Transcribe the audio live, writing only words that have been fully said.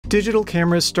Digital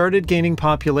cameras started gaining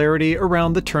popularity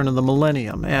around the turn of the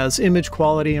millennium as image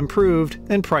quality improved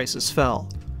and prices fell.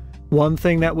 One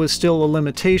thing that was still a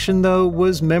limitation, though,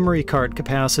 was memory card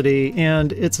capacity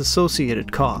and its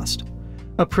associated cost.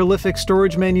 A prolific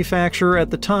storage manufacturer at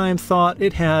the time thought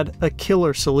it had a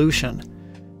killer solution,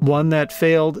 one that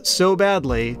failed so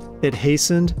badly it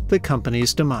hastened the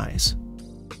company's demise.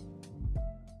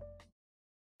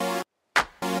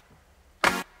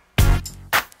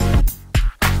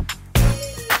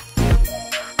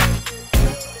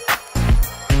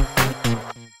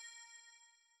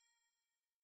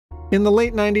 In the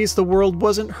late 90s, the world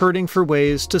wasn't hurting for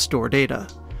ways to store data.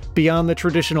 Beyond the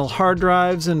traditional hard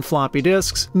drives and floppy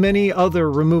disks, many other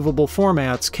removable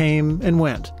formats came and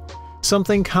went.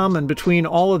 Something common between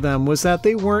all of them was that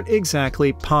they weren't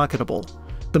exactly pocketable.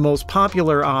 The most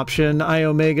popular option,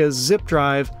 Iomega's zip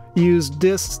drive, used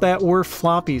disks that were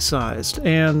floppy-sized,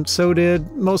 and so did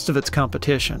most of its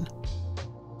competition.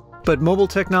 But mobile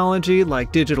technology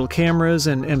like digital cameras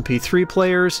and MP3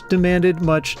 players demanded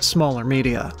much smaller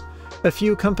media. A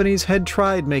few companies had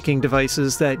tried making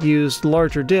devices that used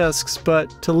larger disks,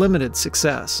 but to limited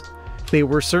success. They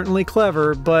were certainly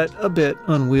clever, but a bit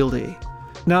unwieldy.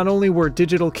 Not only were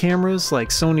digital cameras like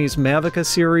Sony's Mavica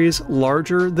series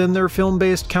larger than their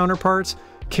film-based counterparts,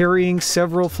 carrying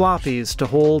several floppies to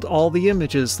hold all the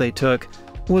images they took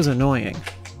was annoying.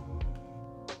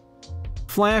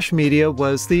 Flash media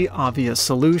was the obvious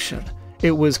solution.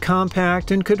 It was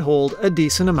compact and could hold a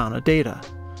decent amount of data.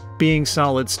 Being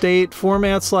solid-state,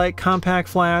 formats like Compact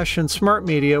Flash and Smart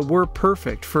Media were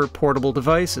perfect for portable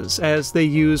devices, as they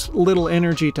used little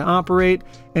energy to operate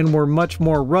and were much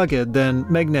more rugged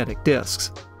than magnetic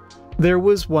disks. There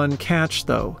was one catch,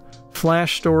 though.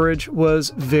 Flash storage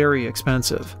was very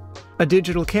expensive. A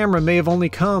digital camera may have only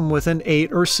come with an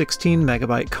 8 or 16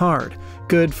 megabyte card,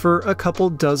 good for a couple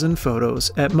dozen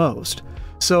photos at most.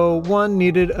 So one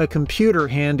needed a computer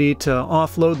handy to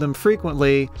offload them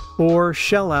frequently or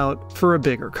shell out for a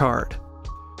bigger card.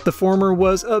 The former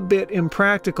was a bit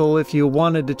impractical if you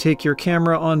wanted to take your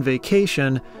camera on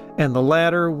vacation, and the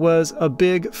latter was a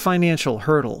big financial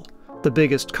hurdle. The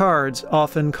biggest cards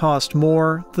often cost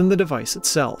more than the device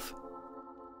itself.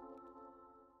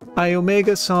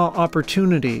 Iomega saw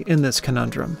opportunity in this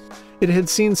conundrum. It had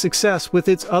seen success with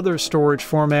its other storage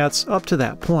formats up to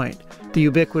that point. The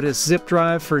ubiquitous zip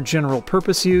drive for general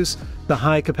purpose use, the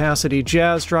high-capacity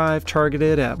Jazz drive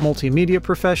targeted at multimedia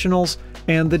professionals,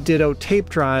 and the Ditto tape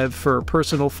drive for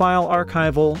personal file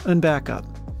archival and backup.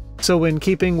 So in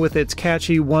keeping with its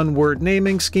catchy one-word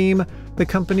naming scheme, the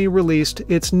company released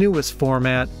its newest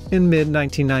format in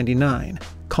mid-1999,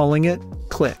 calling it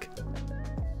Clik.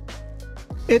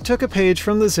 It took a page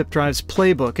from the zip drive's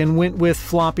playbook and went with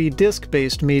floppy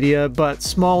disk-based media, but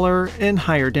smaller and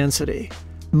higher density.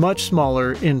 Much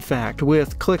smaller, in fact,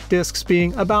 with Clik disks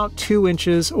being about 2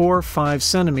 inches or 5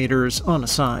 centimeters on a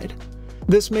side.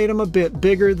 This made them a bit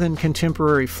bigger than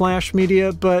contemporary flash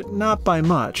media, but not by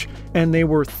much, and they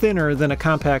were thinner than a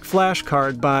compact flash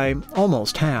card by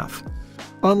almost half.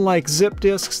 Unlike zip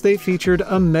disks, they featured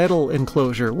a metal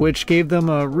enclosure, which gave them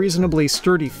a reasonably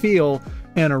sturdy feel,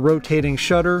 and a rotating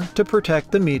shutter to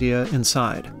protect the media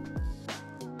inside.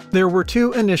 There were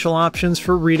two initial options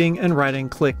for reading and writing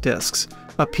Clik disks: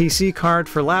 a PC card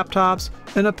for laptops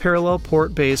and a parallel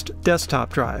port-based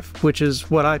desktop drive, which is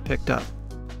what I picked up.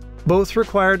 Both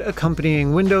required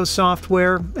accompanying Windows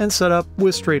software, and setup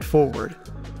was straightforward.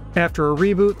 After a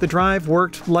reboot, the drive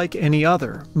worked like any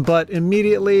other, but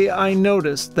immediately I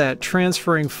noticed that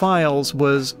transferring files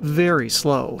was very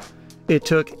slow. It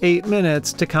took 8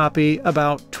 minutes to copy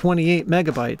about 28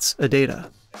 megabytes of data.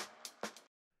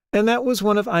 And that was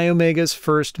one of Iomega's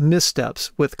first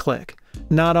missteps with Clik,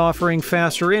 not offering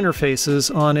faster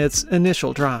interfaces on its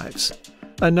initial drives.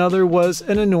 Another was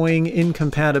an annoying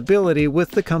incompatibility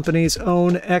with the company's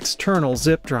own external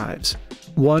zip drives.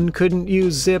 One couldn't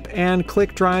use zip and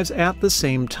Clik drives at the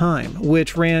same time,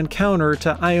 which ran counter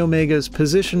to Iomega's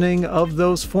positioning of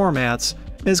those formats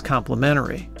as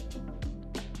complementary.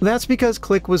 That's because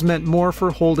Clik was meant more for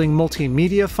holding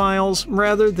multimedia files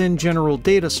rather than general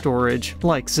data storage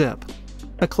like zip.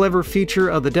 A clever feature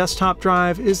of the desktop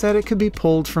drive is that it could be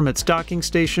pulled from its docking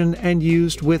station and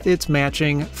used with its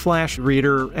matching flash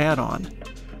reader add-on.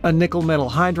 A nickel metal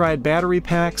hydride battery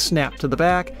pack snapped to the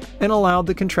back and allowed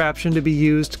the contraption to be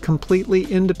used completely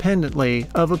independently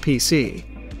of a PC.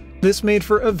 This made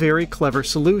for a very clever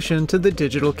solution to the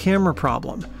digital camera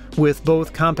problem. With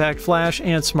both compact flash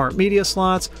and smart media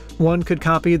slots, one could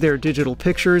copy their digital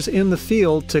pictures in the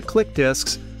field to Clik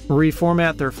disks,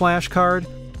 reformat their flash card,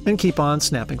 and keep on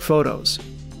snapping photos.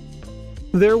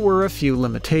 There were a few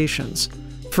limitations.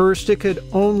 First, it could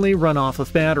only run off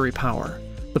of battery power.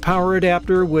 The power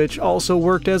adapter, which also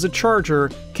worked as a charger,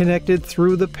 connected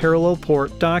through the parallel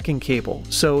port docking cable,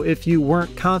 so if you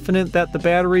weren't confident that the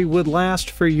battery would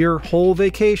last for your whole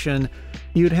vacation,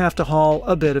 you'd have to haul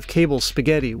a bit of cable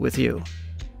spaghetti with you.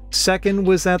 Second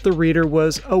was that the reader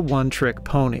was a one-trick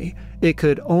pony. It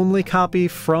could only copy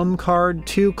from card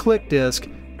to click disk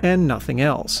and nothing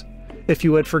else. If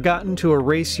you had forgotten to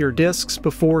erase your disks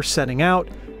before setting out,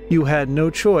 you had no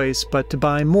choice but to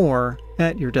buy more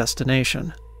at your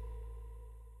destination.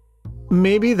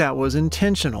 Maybe that was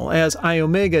intentional, as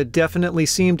Iomega definitely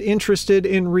seemed interested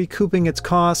in recouping its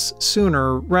costs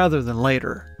sooner rather than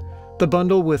later. The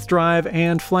bundle with drive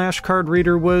and flash card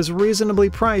reader was reasonably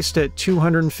priced at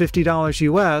 $250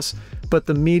 US, but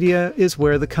the media is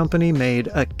where the company made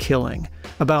a killing.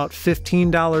 About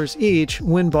 $15 each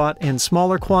when bought in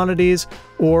smaller quantities,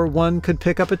 or one could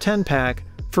pick up a 10-pack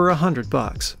for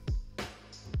 $100.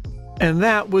 And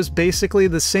that was basically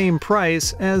the same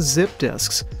price as zip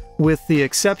disks, with the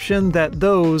exception that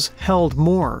those held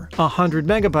more, 100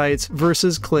 megabytes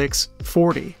versus Clik's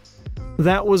 40.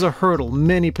 That was a hurdle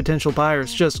many potential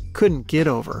buyers just couldn't get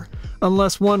over.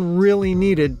 Unless one really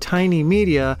needed tiny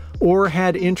media or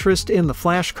had interest in the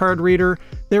flashcard reader,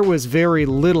 there was very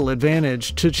little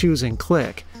advantage to choosing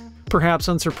Clik. Perhaps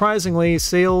unsurprisingly,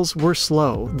 sales were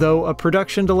slow, though a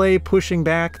production delay pushing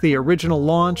back the original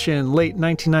launch in late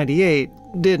 1998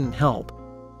 didn't help.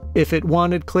 If it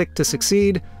wanted Clik to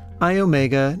succeed,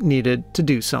 Iomega needed to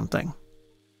do something.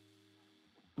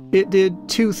 It did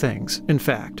two things, in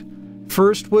fact.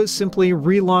 First was simply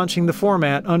relaunching the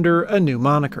format under a new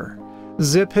moniker.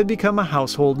 Zip had become a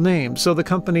household name, so the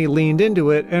company leaned into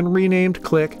it and renamed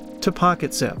Clik to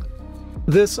PocketZip.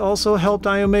 This also helped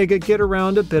Iomega get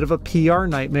around a bit of a PR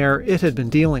nightmare it had been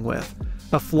dealing with.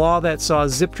 A flaw that saw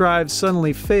zip drives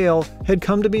suddenly fail had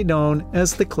come to be known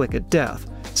as the Clik at death,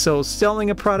 so selling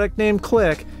a product named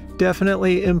Clik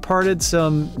definitely imparted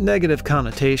some negative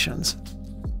connotations.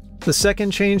 The second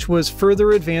change was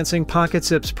further advancing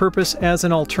PocketZip's purpose as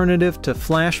an alternative to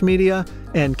flash media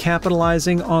and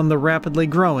capitalizing on the rapidly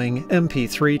growing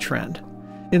MP3 trend.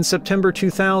 In September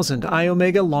 2000,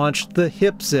 Iomega launched the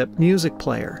HipZip music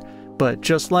player, but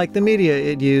just like the media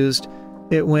it used,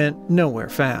 it went nowhere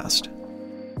fast.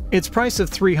 Its price of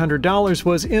 $300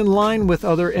 was in line with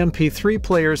other MP3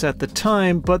 players at the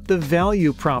time, but the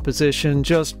value proposition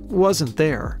just wasn't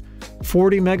there.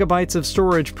 40 megabytes of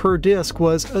storage per disc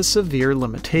was a severe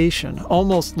limitation,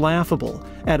 almost laughable,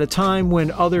 at a time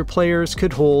when other players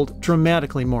could hold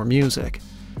dramatically more music.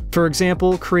 For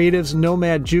example, Creative's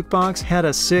Nomad Jukebox had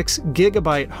a 6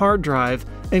 gigabyte hard drive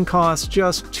and cost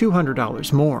just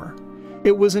 $200 more.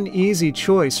 It was an easy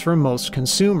choice for most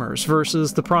consumers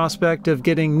versus the prospect of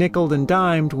getting nickeled and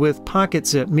dimed with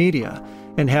PocketZip media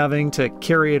and having to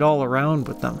carry it all around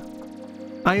with them.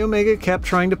 Iomega kept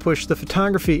trying to push the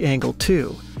photography angle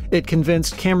too. It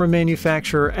convinced camera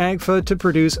manufacturer Agfa to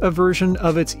produce a version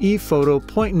of its ePhoto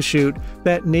point-and-shoot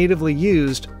that natively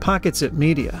used PocketZip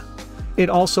media. It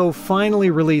also finally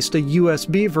released a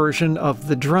USB version of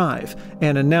the drive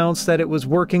and announced that it was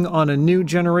working on a new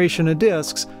generation of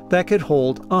discs that could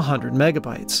hold 100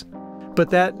 megabytes. But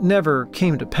that never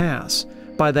came to pass.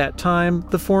 By that time,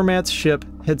 the format's ship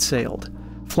had sailed.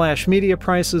 Flash media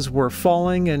prices were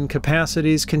falling and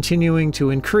capacities continuing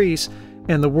to increase,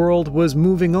 and the world was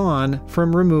moving on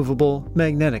from removable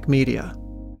magnetic media.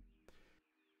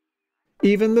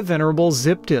 Even the venerable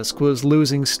zip disk was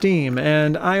losing steam,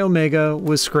 and Iomega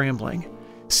was scrambling.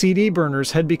 CD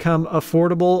burners had become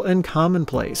affordable and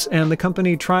commonplace, and the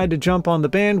company tried to jump on the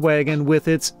bandwagon with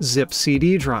its zip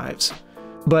CD drives.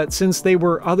 But since they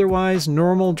were otherwise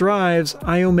normal drives,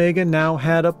 Iomega now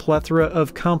had a plethora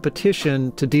of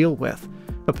competition to deal with,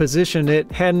 a position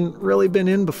it hadn't really been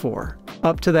in before.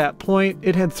 Up to that point,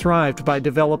 it had thrived by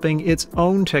developing its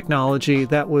own technology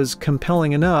that was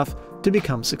compelling enough to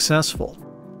become successful.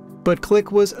 But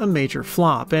Clik was a major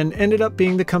flop and ended up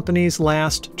being the company's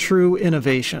last true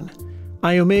innovation.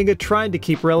 Iomega tried to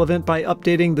keep relevant by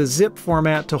updating the zip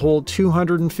format to hold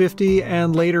 250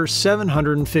 and later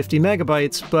 750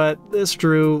 megabytes, but this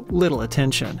drew little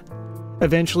attention.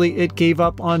 Eventually, it gave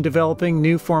up on developing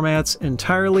new formats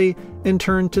entirely and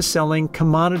turned to selling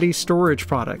commodity storage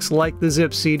products like the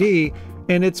Zip CD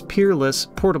and its Peerless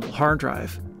portable hard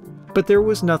drive. But there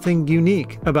was nothing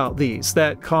unique about these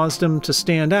that caused them to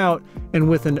stand out, and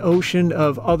with an ocean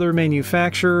of other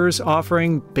manufacturers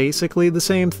offering basically the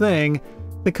same thing,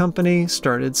 the company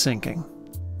started sinking.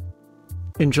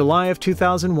 In July of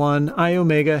 2001,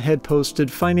 Iomega had posted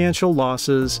financial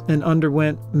losses and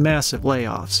underwent massive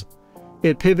layoffs.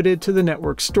 It pivoted to the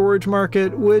network storage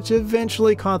market, which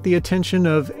eventually caught the attention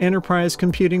of enterprise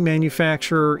computing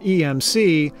manufacturer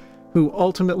EMC, who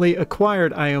ultimately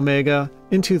acquired Iomega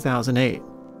in 2008.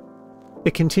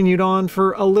 It continued on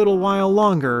for a little while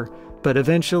longer, but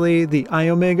eventually the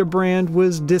Iomega brand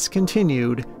was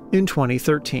discontinued in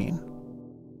 2013.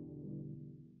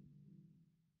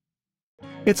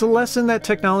 It's a lesson that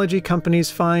technology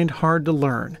companies find hard to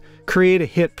learn. Create a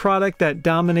hit product that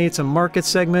dominates a market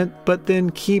segment, but then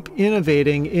keep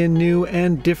innovating in new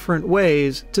and different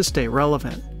ways to stay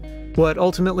relevant. What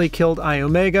ultimately killed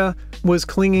Iomega was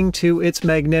clinging to its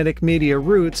magnetic media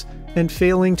roots and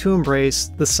failing to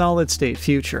embrace the solid-state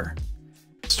future.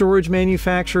 Storage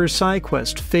manufacturer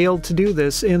SideQuest failed to do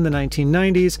this in the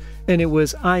 1990s, and it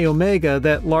was Iomega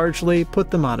that largely put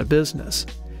them out of business.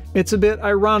 It's a bit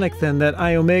ironic then that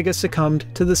Iomega succumbed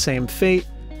to the same fate,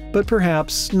 but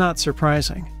perhaps not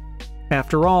surprising.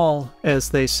 After all, as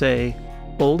they say,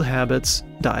 old habits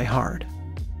die hard.